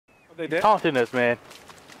They dead? Taunting us, man.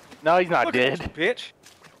 No, he's not Look dead. at this, bitch.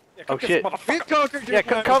 Yeah, Oh shit!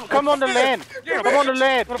 motherfucker. Come on the land. Yeah, Come on the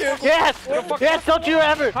land. Yes, yes. Don't you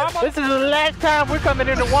ever. How much- This is the last time we're coming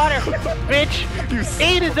in the water, bitch.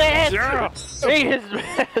 Eat his ass. Yeah. Eat his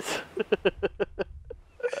ass.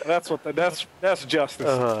 That's justice.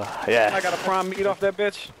 Yeah. I got a prime meat off that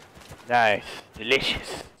bitch. Nice,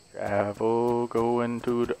 delicious. Travel going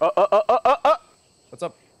to the. What's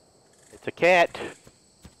up? It's a cat.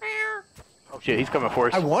 Oh shit, he's coming for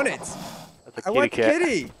us. I want it. That's a I want the cat.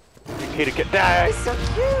 kitty. Kitty cat. Die. It's so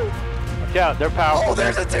cute. Watch out, they're powerful. Oh,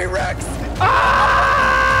 there's a T-Rex.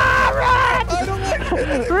 Ah! Run! I don't like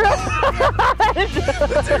it. Run!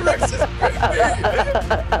 The T-Rex is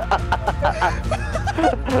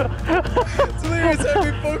It's hilarious how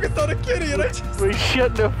we focused on a kitty and I just... We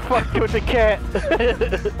shouldn't have fucked with the cat.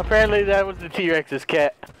 Apparently that was the T-Rex's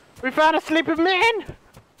cat. We found a sleeping man!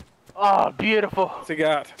 Oh, beautiful. What's he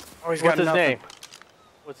got? Oh, he's What's got his nothing. name?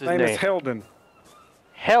 What's his Name name? is Heldon.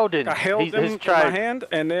 Heldon. I held him in my hand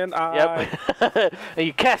and then I Yep. And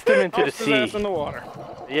you cast him into the tossed his ass in sea. the water.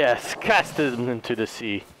 Yes, cast him into the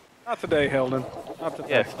sea. Not today, Heldon. Not today.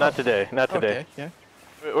 Yes, not today. Not today. Okay, yeah.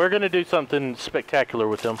 We're gonna do something spectacular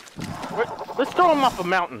with him. Let's throw him off a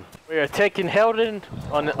mountain. We are taking Heldon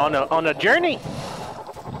on a journey.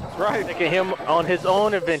 That's right. Taking him on his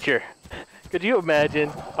own adventure. Could you imagine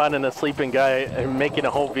finding a sleeping guy and making a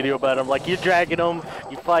whole video about him? Like, you're dragging him,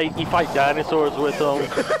 you fight dinosaurs with him.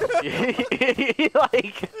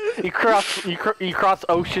 Like, you cross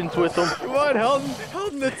oceans with him. Come on,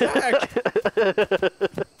 Heldon attack.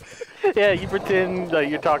 Yeah, you pretend like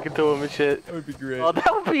you're talking to him and shit. That would be great. Oh,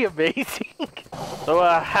 that would be amazing. So,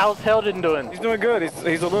 how's Heldon doing? He's doing good.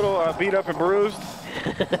 He's a little beat up and bruised.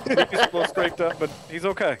 He's a little scraped up, but he's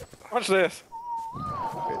okay. Watch this.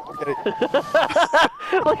 Okay.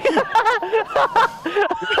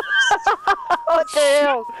 What the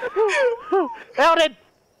hell? Heldon!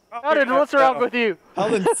 Heldon, what's wrong with you?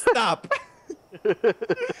 Heldon, stop.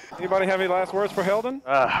 Anybody have any last words for Heldon?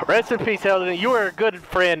 Rest in peace, Heldon. You were a good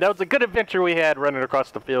friend. That was a good adventure we had running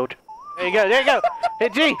across the field. There you go. There you go. Hey,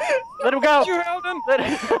 G, let him go. You, Heldon? Let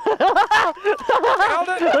him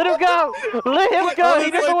go. Let him go.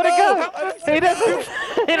 He doesn't want to go. He doesn't.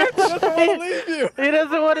 He doesn't want to leave you. He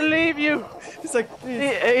doesn't want to leave you. He's like,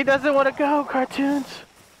 He doesn't want to go. Cartoons.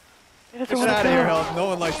 He doesn't get want out to of here, go. Heldon. No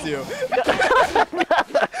one likes you.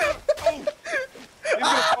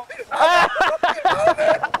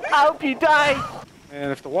 I hope you die.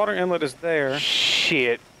 And if the water inlet is there,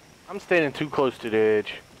 Shit. I'm standing too close to the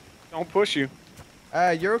edge. don't push you.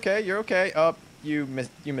 You're okay. You're okay. You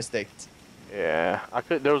mistaked. Yeah,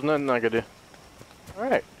 there was nothing I could do. All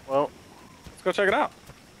right. Well, Let's go check it out.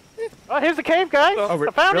 oh, here's the cave, guys. Oh,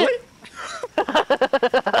 I found really? it.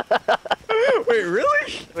 Wait,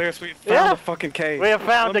 really? There's, we found Yeah. the fucking cave. We have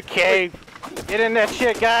found the cave. Get in that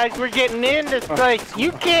shit, guys. We're getting in this place.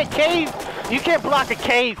 You can't cave. You can't block a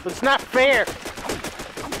cave. It's not fair.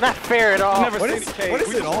 It's not fair at all. I've never What seen is- a cave. what is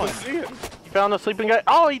We it just wanna on? see it. You found the sleeping guy.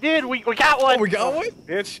 Oh, he did. We got one. Oh, we got one?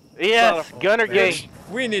 Bitch. Yes, Gunner Bitch. Gang.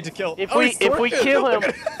 We need to kill. If Oh, we he's kill him.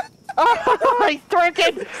 Oh, he's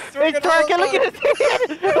twerking. He's twerking. Look at his head.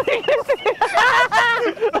 Look at his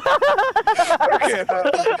head.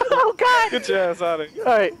 Oh God. Get your ass out of here.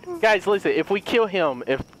 All right, guys, listen. If we kill him,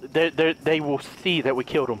 if they will see that we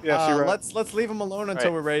killed him. Yes, you're right. Let's leave him alone until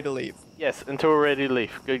Right. we're ready to leave. Yes, until we're ready to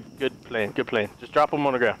leave. Good plan. Good plan. Just drop him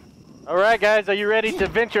on the ground. All right, guys, are you ready to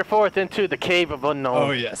venture forth into the cave of unknown?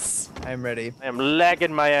 Oh yes, I'm ready. I am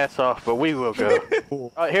lagging my ass off, but we will go.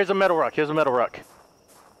 All right, here's a metal rock. Here's a metal rock.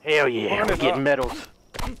 Hell yeah, we're getting medals.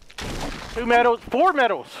 2 medals, 4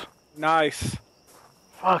 medals. Nice.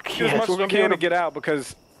 Fuck Get as yes, much we're as we gonna be can able to get out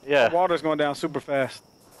because Yeah, the water's going down super fast.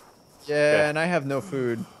 Yeah, Okay. and I have no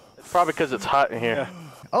food. it's probably because it's hot in here. Yeah.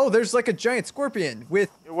 Oh, there's like a giant scorpion with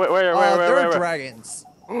Where? dragons.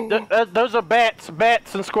 Those are bats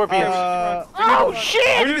and scorpions. Oh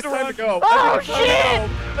shit! It's time to go. Oh shit!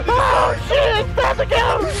 Oh shit! It's time to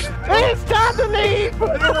go! It's time to leave!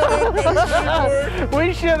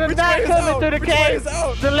 We should have not way is come out? into the Which way cave. is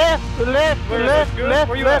out? The left,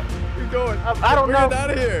 Where you at? You're going. I don't We're know. getting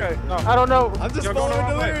out of here. Okay, no. I don't know. I'm just You're going the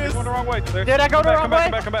following wrong way. You're Delirious. going the wrong way. Delirious. Did I go the wrong Come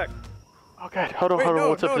back, way? come back, come back. Oh god, hold on, Wait, hold on. no,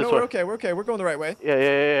 What's up no, this no, way? we're okay. We're okay. We're going the right way.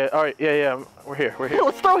 Yeah. All right, yeah. We're here.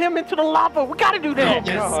 Let's throw him into the lava. We gotta do that.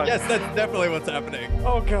 Yes, God. yes, that's definitely what's happening.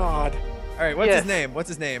 Oh God. All right, what's Yes. his name? What's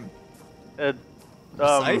his name?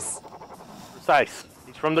 Precise. Precise.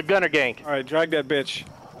 He's from the Gunner Gang. All right, drag that bitch.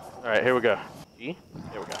 All right, here we go. Here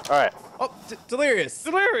we go. All right. Oh, Delirious.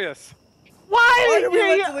 Delirious. Why did we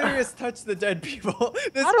let Delirious touch the dead people?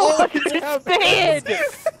 This I don't all keeps understand. happening.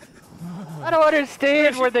 I don't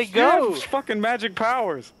understand where they You go. have fucking magic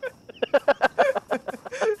powers.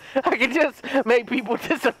 I can just make people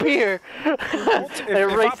disappear.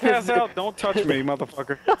 If I pass out, don't touch me,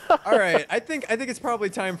 motherfucker. All right, I think it's probably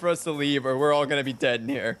time for us to leave, or we're all gonna be dead in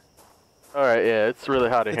here. All right, yeah, it's really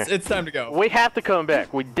hot in here. It's time to go. We have to come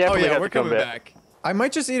back. We definitely have we're to come coming back. I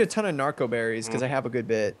might just eat a ton of narco berries because I have a good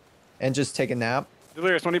bit, and just take a nap.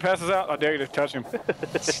 Delirious, when he passes out, I dare you to touch him.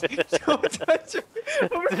 Don't touch me.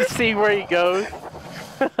 To see where he goes.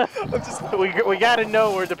 we gotta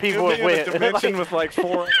know where the people He'll be went. in a dimension with like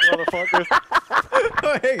 4 motherfuckers.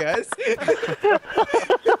 Oh, hey guys.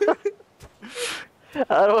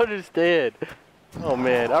 I don't understand. Oh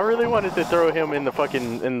man, I really wanted to throw him in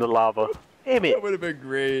the lava. Damn it. That would have been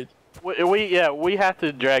great. We have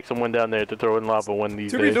to drag someone down there to throw in lava one of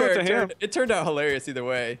these To be days. fair, it turned out hilarious either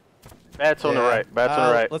way. Bats on the right. Bats on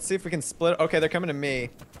the right. Let's see if we can split. Okay, they're coming to me.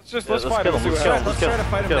 Let's let's fight kill him. him, See let's what kill happens. him. Let's try to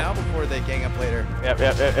fight them now before they gang up later. Yep.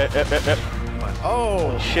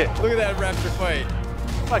 Oh Shit. Look at that raptor fight.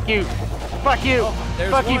 Fuck you. Fuck you.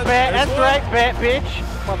 There's Fuck you, one, Bat. there's That's one. right, Bat, bitch.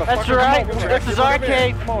 Motherfucker, That's come right. on, This is our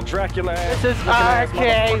cave. Come on, Dracula. This is our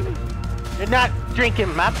cave. You're not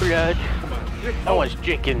drinking my blood. No one's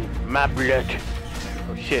drinking my blood.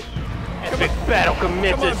 Oh shit. Epic battle Come on,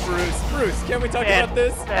 commences. Bruce, can we talk Bad about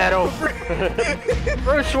this? battle.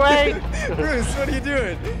 Bruce Wayne. Bruce, what are you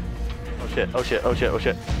doing? Oh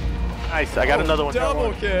shit. Nice, I got another one.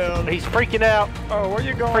 Double kill. He's freaking out. Oh, where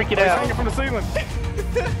you going? Freaking He's out. hanging from the ceiling.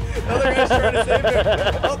 Another guy's trying to save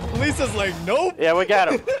him. Oh, Lisa's like, nope. Yeah, we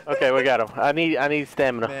got him. Okay, we got him. I need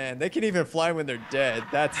stamina. Man, they can even fly when they're dead.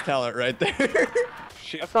 That's talent right there.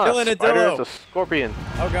 Shit. That's not Killing a it, spider, Dillo. it's a scorpion.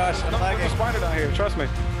 Oh gosh, I'm There's a lagging. spider down here. Trust me.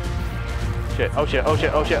 Shit. Oh shit.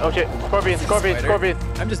 Scorpion. Spider.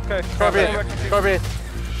 I'm just. Okay.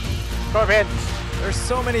 Scorpion. There's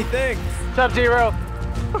so many things. Sub-Zero.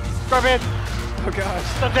 Scorpion. Oh gosh.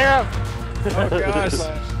 Sub-Zero. Oh gosh.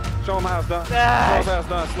 Slash. Show him how it's done. Die. Show him how it's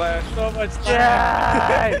done. Slash. So much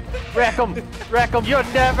Die. Wreck 'em. You'll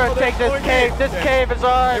never take this going cave. in. This cave is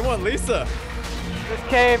ours. They want Lisa. This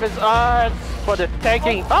cave is ours for the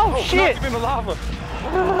taking. Oh shit. Knocked him in the lava.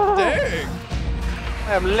 Dang.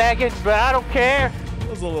 I'm lagging, but I don't care. That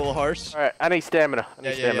was a little harsh. All right, I need stamina. I need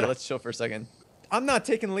Yeah, stamina. let's chill for a second. I'm not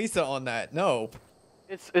taking Lisa on that. No.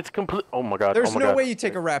 It's complete. Oh my god. There's oh my no god. way you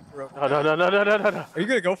take a raptor. No. Are you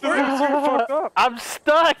gonna go for it? You're fucked up. I'm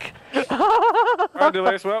stuck. All right,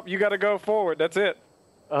 Delirious. Well, you got to go forward. That's it.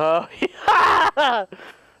 All right.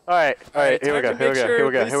 Alright, Here we go. time to make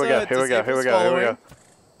sure Lisa disables following.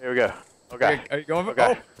 Here we go. Oh god. Are you going for? Oh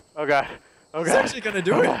god. Oh, Oh god. Oh he's god. actually gonna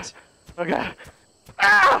do it. Oh god.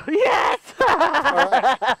 Ah! Yes!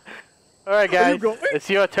 All right, guys. going? It's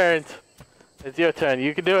your turn. It's your turn.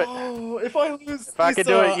 You can do it. Oh, if I lose If I can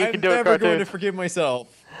do it, you can do it, I'm never going Cartoon. to forgive myself.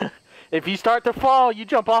 If you start to fall, you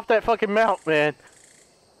jump off that fucking mount, man.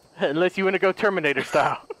 Unless you want to go Terminator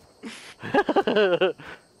style. All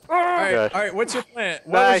right. What's your plan?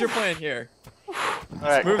 What Nice. was your plan here? All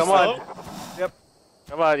right, Move come slow. on.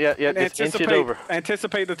 Come on, yeah, just inch it over.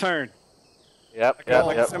 Anticipate the turn. Yep.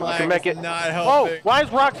 Oh, You lag can make is it. Not Oh, helping. why is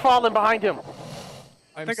rocks falling behind him?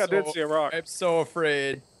 I think I did see a rock. I'm so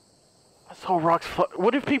afraid. I saw rocks.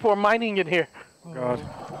 What if people are mining in here? God.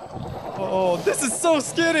 Oh, this is so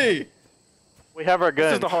skinny. We have our This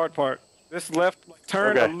guns. is the hard part. This left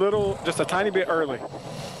turn Okay. a little, just a tiny bit early.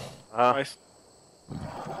 Nice.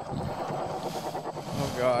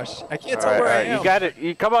 Oh gosh, I can't All tell right, where all I right. am. You got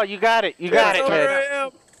it. Come on, you got it. You got Can't it, tell where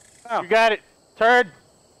man. I am. You got it. Turn.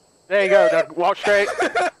 There you go. Now walk straight.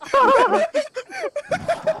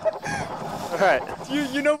 All right.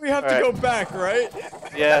 You know we have to All go right. back, right?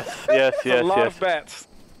 Yes. A lot of bats.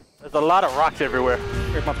 There's a lot of rocks everywhere.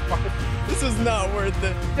 Here, motherfucker. This is not worth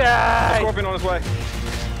it. Die. Scorpion on his way.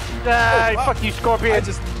 Die. Oh, wow. Fuck you, Scorpion. I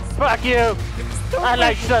just Fuck you. I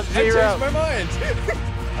like I Sub-Zero. changed my mind.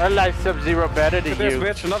 I like Sub-Zero better than Look at this, you.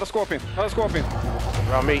 bitch. Another scorpion. Another scorpion.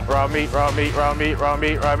 Raw meat.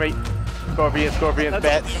 Scorpions, That's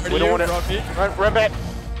bats. all We don't want raw meat. to. Run back.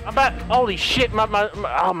 I'm about. Holy shit! My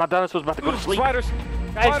dinosaur's about to go to sleep. Spiders.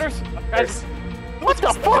 Guys, Spiders. what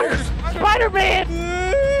the fuck? Spider-Man!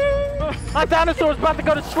 My dinosaur's about to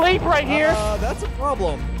go to sleep right here. That's a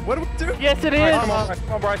problem. What do we do? Yes, it All right, is.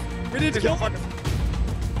 come on, Bryce. We need to kill him.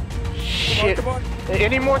 Shit. Come on.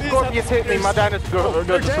 Any more These scorpions hit me, my dinosaur goes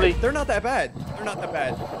to dead. sleep. They're not that bad. They're not that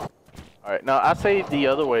bad. All right, now I say the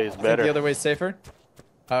other way is Think better. the other way's safer?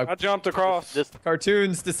 I jumped across. Just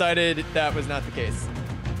Cartoons decided that was not the case.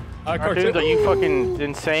 cartoons, are you fucking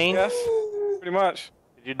insane? Yes, pretty much.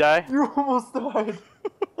 Did you die? You almost died.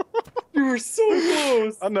 You were so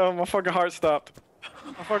close. I know, my fucking heart stopped.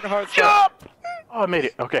 My fucking heart stopped. Jump! Oh, I made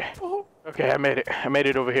it. Okay. Oh, Okay, I made it. I made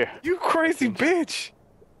it over here. You crazy bitch!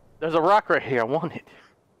 There's a rock right here. I want it.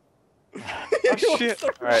 Oh, shit!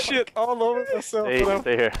 Alright. Shit all over myself.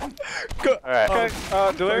 Stay here. Go. Alright. Okay,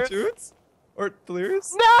 Delirious? Cartoons? Or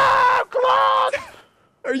Delirious? No, Claude!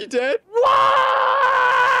 Are you dead?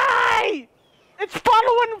 Why? It's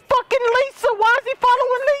following fucking Lisa. Why is he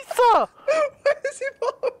following Lisa? Why is he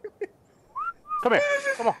following me? Come here.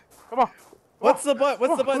 Come on. Come on. What's the button?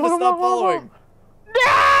 What's the button to come on, stop come on, following? No!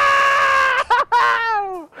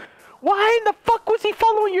 Why in the fuck was he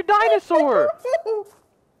following your dinosaur?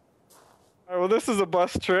 Alright, well, this is a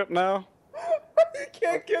bus trip now. You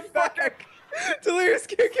can't get back. Delirious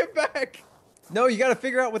can't get back. No, you gotta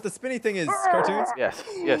figure out what the spinny thing is, Cartoons. Yes,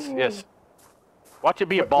 yes, yes. Watch it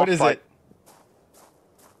be a boss What is fight. it?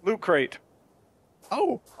 Loot crate.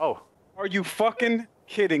 Oh, Oh, Are you fucking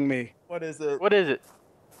kidding me? what is it? what is it?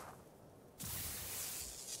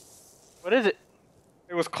 What is it?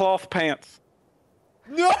 It was cloth pants.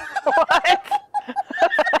 No! What?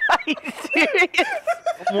 Are you serious?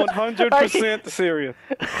 100% serious.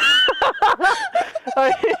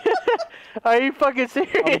 Are you fucking I'm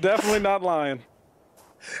serious? definitely not lying.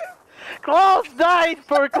 Klaus died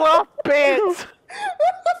for cloth pants.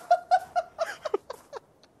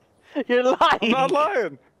 You're lying. I'm not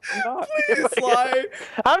lying. I'm not. Please lie.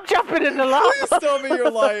 I'm jumping in the lava. Please tell me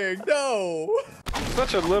you're lying. No.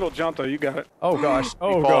 Such a little jump though, you got it. Oh gosh.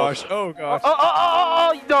 Oh falls. gosh. Oh gosh.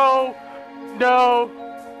 Oh, no, no,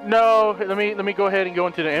 no. Let me go ahead and go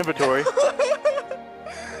into the inventory.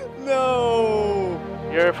 No.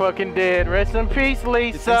 You're fucking dead. Rest in peace,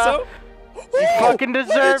 Lisa. You think so? You fucking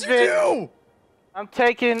deserve What did you it. do? I'm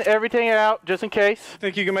taking everything out just in case.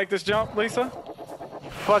 Think you can make this jump, Lisa? You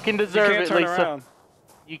fucking You deserve can't it, turn Lisa. around.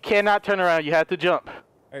 You cannot turn around. You have to jump.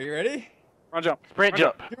 Are you ready? Run jump. Sprint Run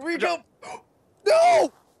jump. Here we go.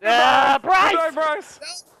 No. Ah, Good night, Bryce! Bryce.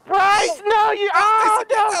 Bryce, no, you. Oh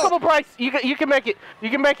Lisa, no! no. Come on, Bryce. You can make it. You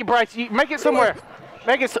can make it, Bryce. You make it somewhere.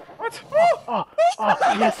 Make it. What? Oh,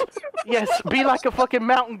 yes, yes. Be like a fucking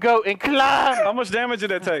mountain goat and climb. How much damage did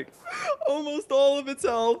that take? Almost all of its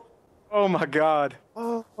health. Oh my god.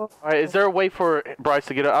 All right, is there a way for Bryce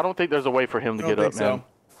to get up? I don't think there's a way for him to get up, man. You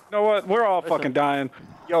know what? We're all fucking dying.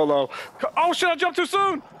 YOLO. Oh shit, I jumped too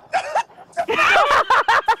soon!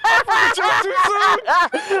 I jumped too soon!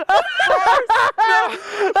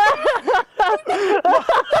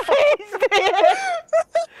 He's dead.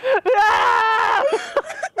 No!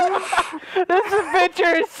 This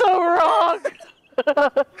adventure is so wrong.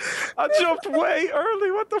 I jumped way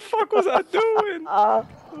early. What the fuck was I doing?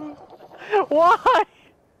 Why?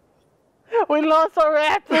 We lost our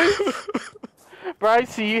raptors.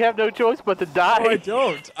 Bryce, you have no choice but to die. No, I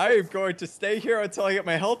don't. I am going to stay here until I get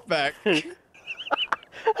my health back.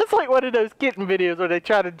 That's like one of those kitten videos where they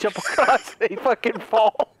try to jump across and they fucking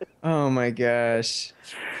fall. Oh my gosh.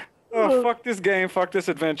 Oh, fuck this game. Fuck this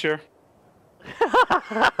adventure.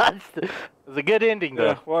 It was a good ending, though.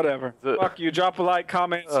 Yeah, whatever. Fuck you. Drop a like,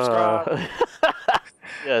 comment, subscribe.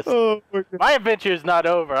 Yes. Oh my god. My adventure is not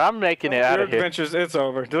over. I'm making it out Your of here. adventures, it's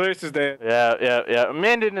over. Delirious is dead. Yeah. I'm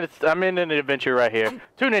ending the adventure right here.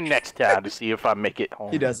 Tune in next time to see if I make it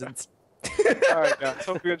home. He doesn't. Alright, guys.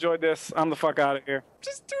 Hope you enjoyed this. I'm the fuck out of here.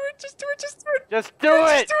 Just do it. Just do it. Just do it. Just do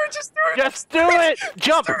it! Just do it. Just do it. Just do it!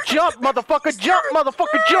 Jump! Jump, motherfucker! Jump,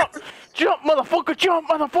 motherfucker! Jump! Jump, motherfucker! Jump,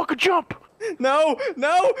 motherfucker! Jump! No,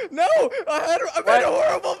 no, no! I've had a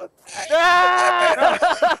horrible. Ah!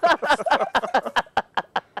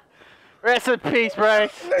 Rest in peace,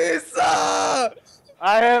 Bryce. Lisa!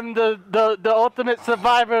 I am the ultimate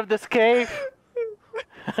survivor of this cave.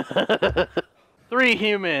 3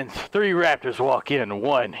 humans, 3 raptors walk in,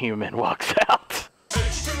 1 human walks out.